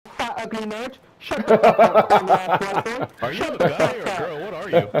ugly nerd. Shut the fuck up, dumbass white boy. Are you a guy or a girl? What are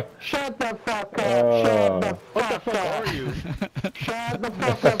you? Shut the fuck up. Shut the What the fuck fuck up. are you? Shut the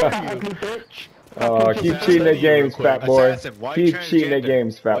fuck up, fat ugly bitch. Oh, keep cheating at games, fat boy. Assassin, why Keep transgender? cheating at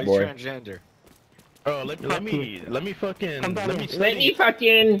games, fat Why boy. transgender? Oh, let me fucking, let me Let study. me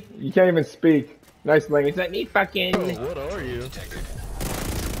fucking. You can't even speak. Nice language. Let me fucking. Oh, what are you?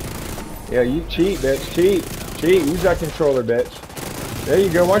 Yeah, you cheat, bitch. Cheat. Cheat. Use that controller, bitch. There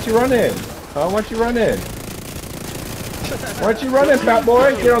you go. Why don't you run in? Huh? Why don't you run in? Why don't you run in, fat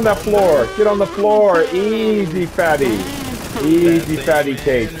boy? Get on that floor. Get on the floor. Easy, fatty. Easy, fatty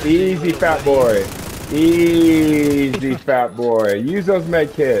cake. Easy, fat boy. Easy, fat boy. Use those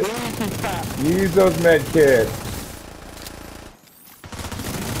med kits. Use those med kits.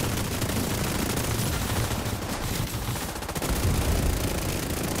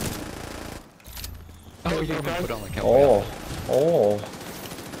 Oh, you didn't even put on the cowboy. Oh. Oh.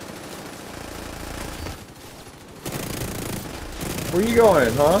 Where you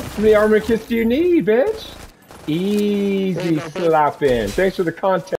going, huh? How many armor kits do you need, bitch? Easy slapping. Thanks for the content.